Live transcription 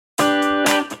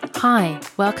Hi,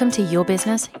 welcome to Your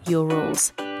Business, Your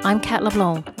Rules. I'm Kat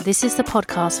LeBlanc. This is the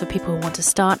podcast for people who want to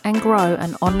start and grow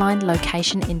an online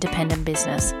location-independent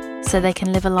business so they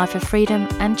can live a life of freedom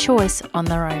and choice on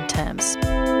their own terms.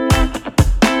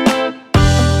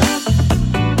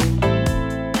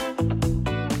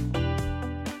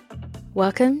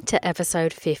 Welcome to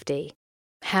episode 50.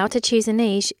 How to choose a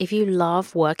niche if you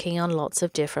love working on lots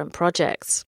of different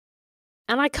projects.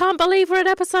 And I can't believe we're at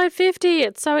episode 50.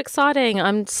 It's so exciting.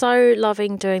 I'm so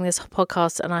loving doing this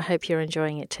podcast and I hope you're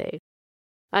enjoying it too.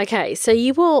 Okay, so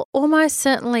you will almost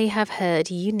certainly have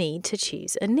heard you need to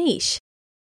choose a niche.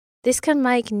 This can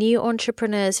make new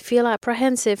entrepreneurs feel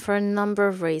apprehensive for a number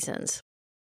of reasons.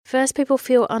 First, people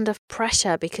feel under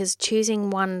pressure because choosing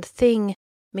one thing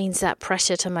means that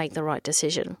pressure to make the right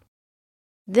decision.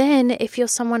 Then, if you're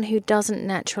someone who doesn't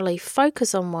naturally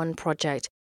focus on one project,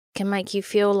 it can make you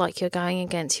feel like you're going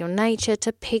against your nature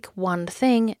to pick one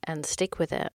thing and stick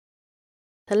with it.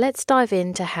 So let's dive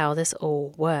into how this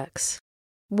all works.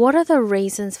 What are the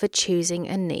reasons for choosing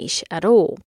a niche at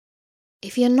all?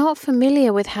 If you're not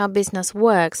familiar with how business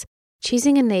works,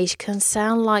 choosing a niche can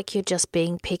sound like you're just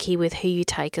being picky with who you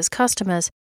take as customers,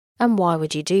 and why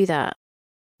would you do that?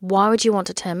 Why would you want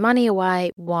to turn money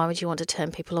away? Why would you want to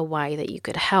turn people away that you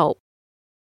could help?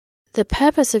 The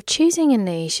purpose of choosing a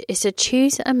niche is to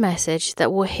choose a message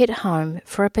that will hit home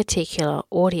for a particular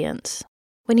audience.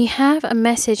 When you have a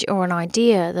message or an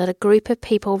idea that a group of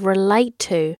people relate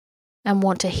to and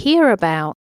want to hear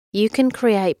about, you can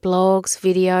create blogs,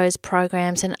 videos,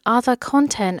 programs, and other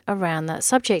content around that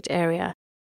subject area,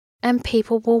 and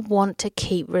people will want to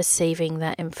keep receiving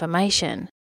that information.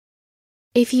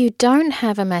 If you don't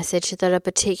have a message that a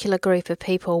particular group of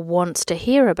people wants to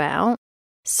hear about,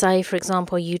 say, for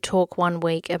example, you talk one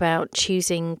week about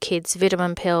choosing kids'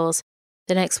 vitamin pills,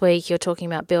 the next week you're talking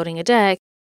about building a deck,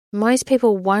 most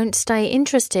people won't stay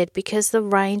interested because the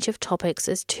range of topics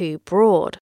is too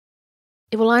broad.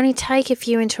 It will only take a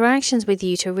few interactions with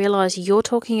you to realize you're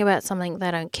talking about something they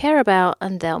don't care about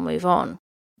and they'll move on.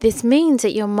 This means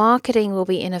that your marketing will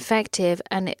be ineffective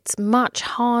and it's much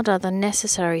harder than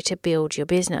necessary to build your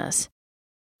business.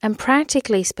 And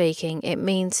practically speaking, it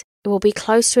means it will be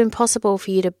close to impossible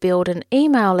for you to build an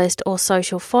email list or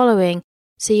social following,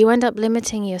 so you end up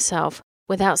limiting yourself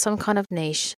without some kind of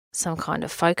niche, some kind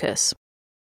of focus.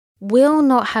 Will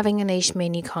not having a niche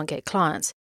mean you can't get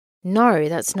clients? No,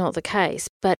 that's not the case,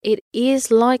 but it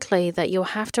is likely that you'll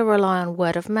have to rely on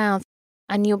word of mouth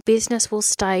and your business will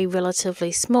stay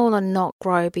relatively small and not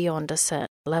grow beyond a certain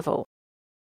level.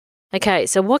 Okay,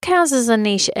 so what counts as a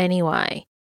niche anyway?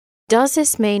 Does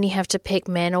this mean you have to pick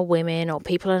men or women or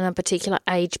people in a particular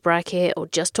age bracket or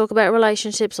just talk about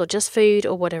relationships or just food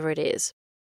or whatever it is?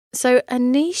 So a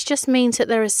niche just means that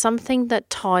there is something that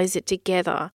ties it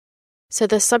together. So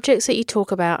the subjects that you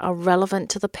talk about are relevant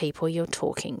to the people you're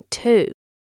talking to.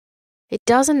 It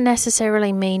doesn't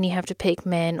necessarily mean you have to pick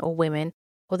men or women,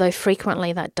 although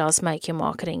frequently that does make your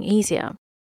marketing easier.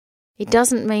 It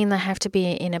doesn't mean they have to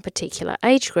be in a particular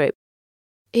age group.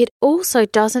 It also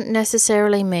doesn't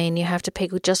necessarily mean you have to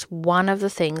pick just one of the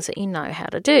things that you know how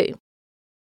to do.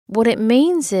 What it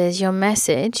means is your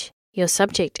message, your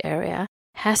subject area,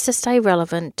 has to stay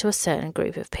relevant to a certain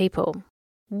group of people,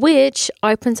 which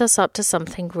opens us up to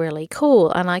something really cool,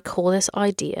 and I call this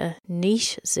idea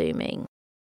niche zooming.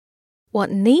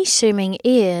 What niche zooming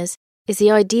is the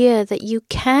idea that you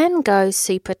can go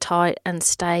super tight and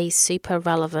stay super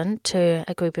relevant to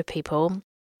a group of people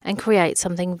and create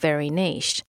something very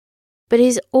niched. But it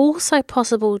is also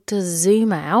possible to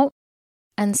zoom out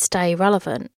and stay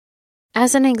relevant.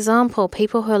 As an example,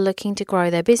 people who are looking to grow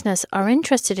their business are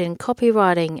interested in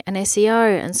copywriting and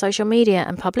SEO and social media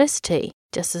and publicity,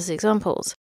 just as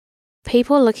examples.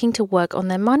 People looking to work on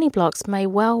their money blocks may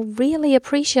well really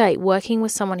appreciate working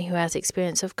with someone who has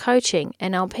experience of coaching,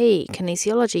 NLP,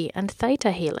 kinesiology, and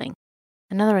theta healing.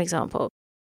 Another example.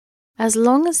 As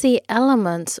long as the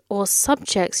elements or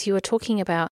subjects you are talking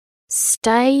about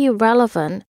stay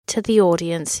relevant to the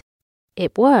audience,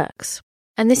 it works.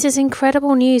 And this is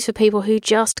incredible news for people who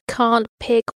just can't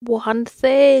pick one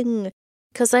thing,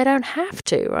 because they don't have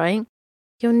to, right?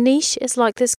 Your niche is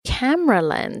like this camera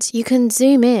lens. You can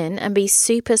zoom in and be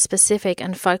super specific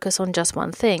and focus on just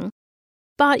one thing,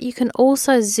 but you can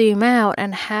also zoom out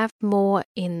and have more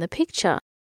in the picture.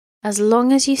 As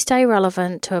long as you stay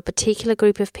relevant to a particular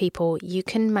group of people, you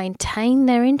can maintain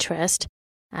their interest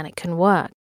and it can work.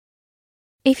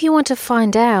 If you want to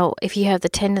find out if you have the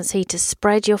tendency to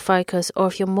spread your focus or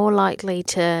if you're more likely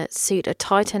to suit a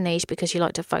tighter niche because you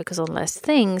like to focus on less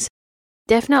things,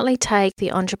 definitely take the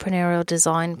Entrepreneurial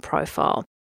Design Profile.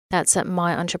 That's at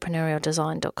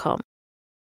myentrepreneurialdesign.com.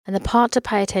 And the part to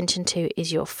pay attention to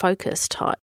is your focus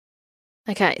type.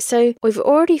 Okay, so we've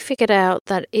already figured out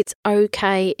that it's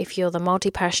okay if you're the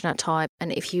multi-passionate type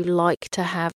and if you like to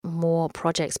have more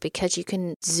projects because you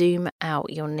can zoom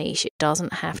out your niche. It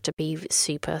doesn't have to be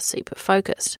super, super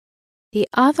focused. The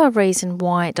other reason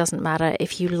why it doesn't matter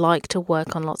if you like to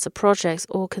work on lots of projects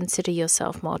or consider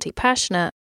yourself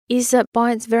multi-passionate is that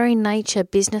by its very nature,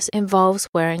 business involves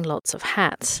wearing lots of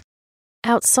hats.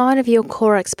 Outside of your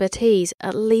core expertise,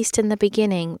 at least in the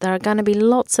beginning, there are going to be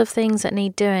lots of things that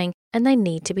need doing and they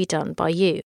need to be done by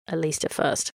you, at least at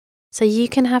first. So you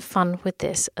can have fun with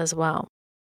this as well.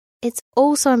 It's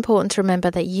also important to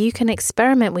remember that you can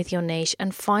experiment with your niche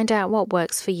and find out what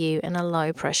works for you in a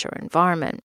low pressure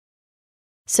environment.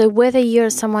 So whether you're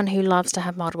someone who loves to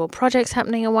have multiple projects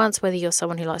happening at once, whether you're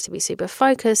someone who likes to be super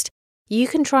focused, you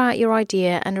can try out your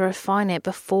idea and refine it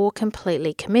before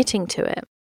completely committing to it.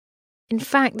 In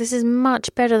fact, this is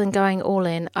much better than going all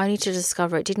in only to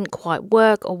discover it didn't quite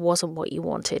work or wasn't what you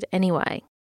wanted anyway.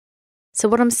 So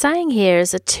what I'm saying here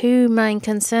is the two main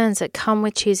concerns that come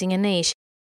with choosing a niche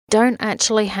don't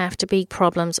actually have to be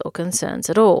problems or concerns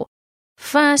at all.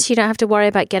 First, you don't have to worry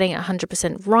about getting it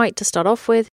 100% right to start off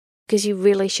with, because you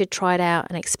really should try it out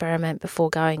and experiment before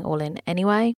going all in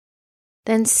anyway.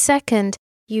 Then second,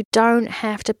 you don't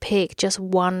have to pick just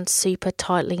one super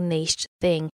tightly niched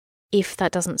thing if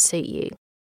that doesn't suit you.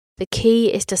 The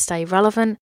key is to stay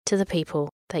relevant to the people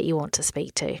that you want to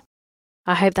speak to.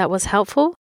 I hope that was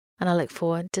helpful, and I look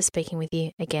forward to speaking with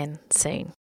you again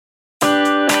soon.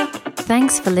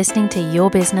 Thanks for listening to Your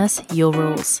Business, Your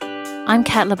Rules. I'm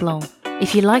Kat LeBlanc.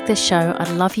 If you like this show,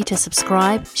 I'd love you to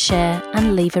subscribe, share,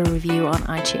 and leave a review on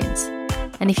iTunes.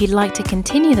 And if you'd like to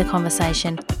continue the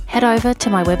conversation, head over to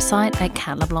my website at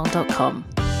katleblanc.com.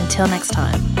 Until next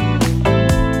time.